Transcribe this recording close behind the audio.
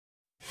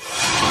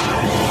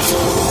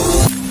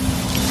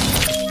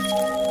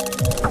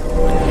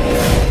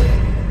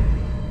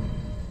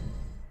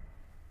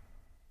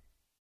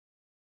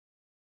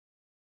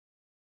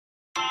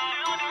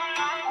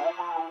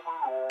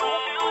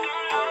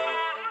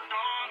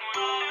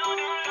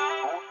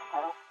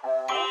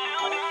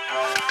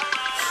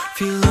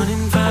Feel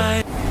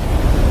uninvited.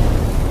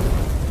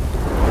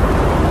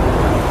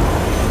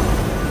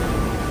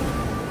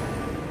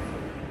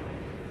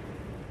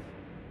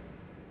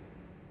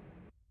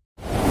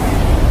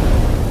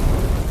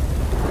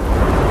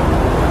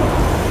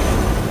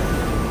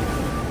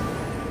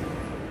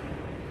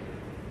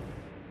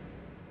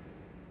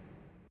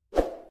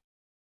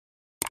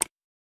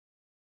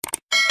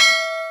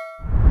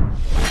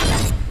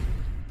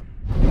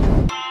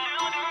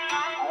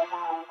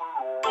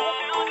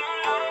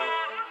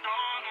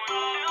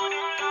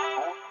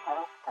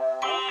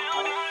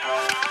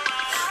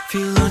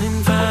 Feel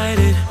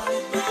uninvited.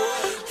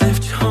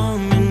 Left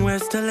home in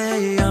West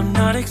LA, I'm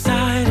not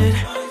excited.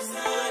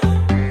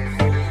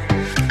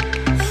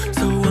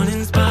 So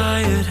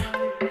uninspired.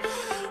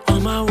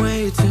 On my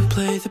way to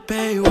play the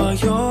bay while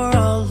you're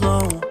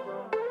alone.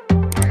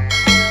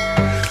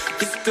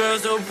 This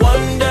girl's a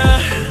wonder.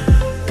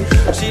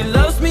 She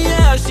loves me,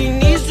 yeah, she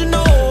needs to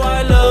know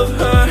I love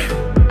her.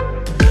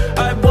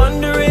 I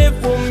wonder if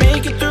we'll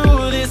make it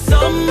through this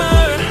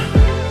summer.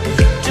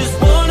 Just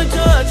wanna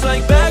touch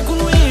like back when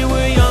we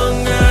were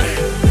younger.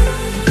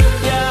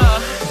 Yeah.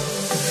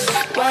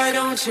 Why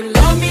don't you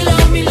love me,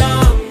 love me,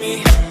 love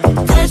me?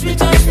 Touch me,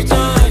 touch me,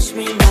 touch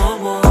me no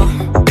more.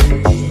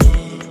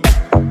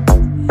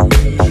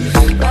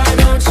 Why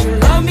don't you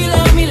love me,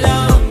 love me,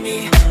 love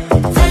me?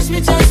 Touch me,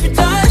 touch me,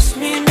 touch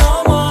me no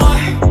more.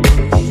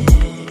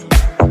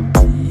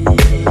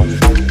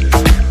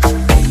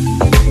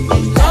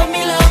 Love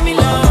me, love me,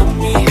 love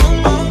me.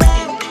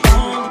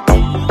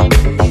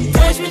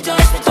 Touch me,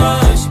 touch me,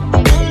 touch me.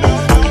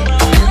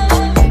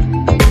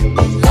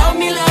 Love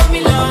me, love me,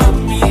 love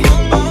me.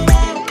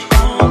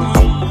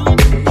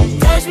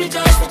 Touch me,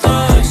 touch me,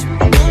 touch me.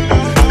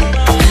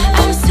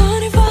 I'm so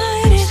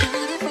divided,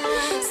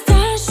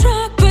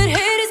 starstruck, but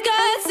hate has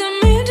got some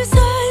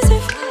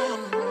indecisive.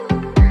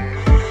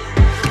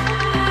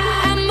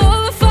 I'm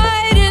over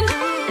fighting,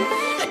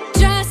 I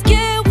just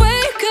can't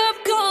wake up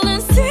cold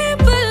and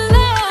sleep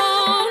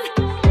alone.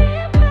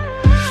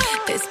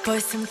 This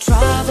boy's some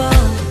trouble.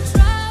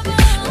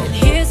 When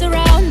he's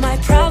around, my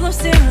problems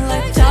seem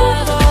like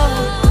double.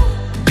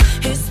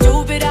 His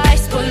stupid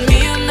eyes put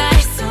me on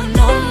ice, so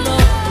no, no.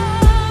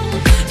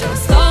 Don't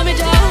slow me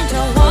down,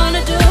 don't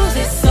wanna do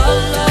this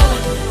solo.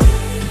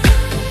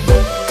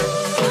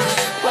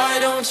 Why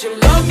don't you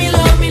love me,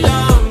 love me,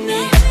 love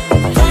me?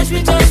 Touch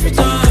me, touch me,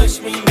 touch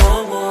me no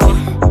more.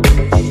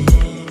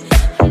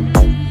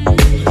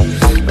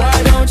 Why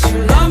don't you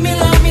love me,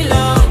 love me,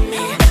 love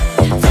me?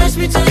 Touch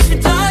me, touch me,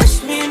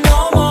 touch me no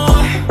more.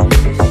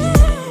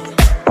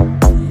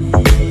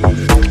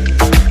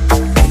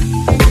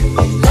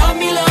 Love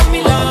me, love me,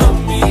 love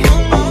me.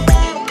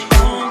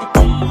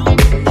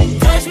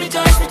 Touch me,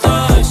 touch me,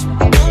 touch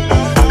me.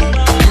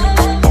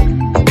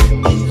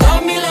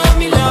 Love me, love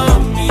me,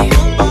 love me.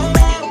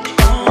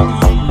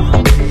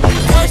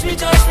 Touch me,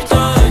 touch me,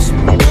 touch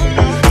me.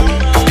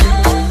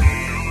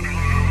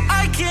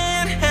 I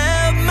can't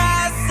help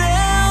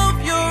myself,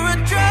 you're a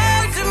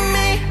drug to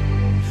me.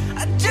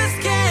 I just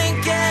can't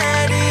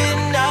get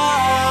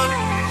enough.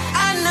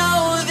 I know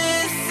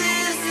this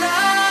is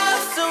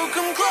love, so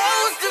come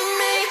close to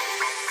me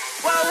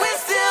while we're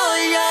still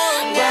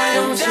young. Why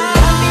don't you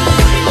love me,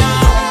 love me,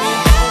 love me?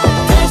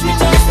 Touch me,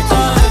 touch me,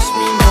 touch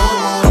me no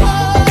more.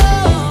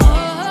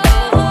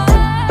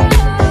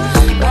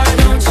 Why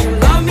don't you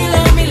love me,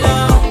 love me,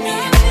 love me?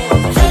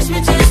 Touch me,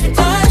 touch me,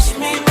 touch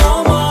me no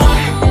more.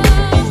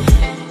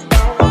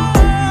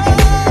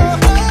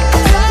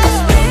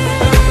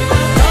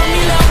 Love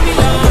me, love me,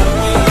 love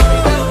me.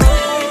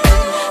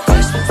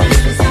 Touch me, touch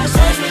me,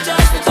 touch me,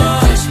 touch me,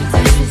 touch me,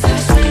 touch me,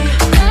 touch me.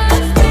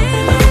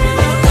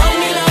 Love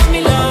me, love me,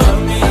 love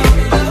me.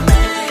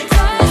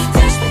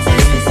 Touch me,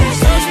 touch me, touch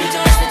me, touch me,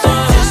 touch me,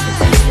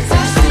 touch me,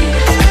 touch me.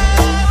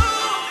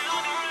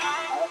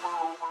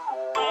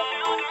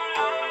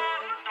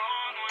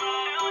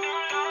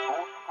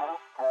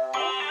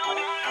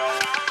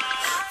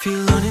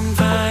 Feel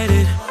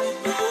uninvited.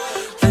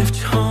 Left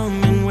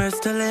home in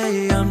West LA,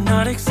 I'm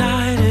not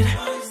excited.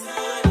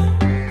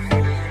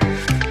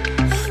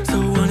 So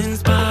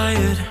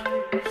uninspired.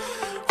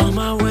 On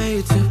my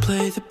way to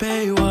play the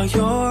bay while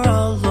you're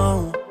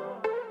alone.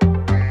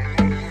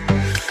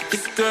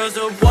 This girl's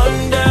a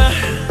wonder.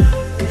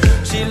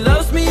 She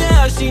loves me,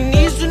 yeah, she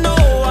needs to know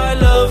I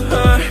love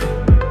her.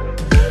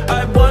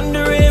 I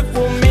wonder if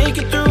we'll make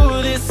it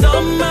through this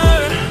summer.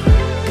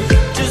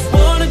 Just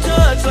wanna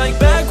touch like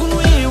back when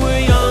we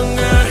were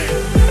younger.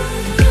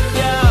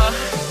 Yeah.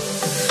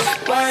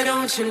 Why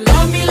don't you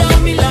love me,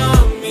 love me,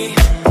 love me?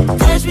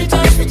 Touch me,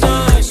 touch me,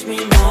 touch me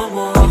no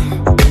more.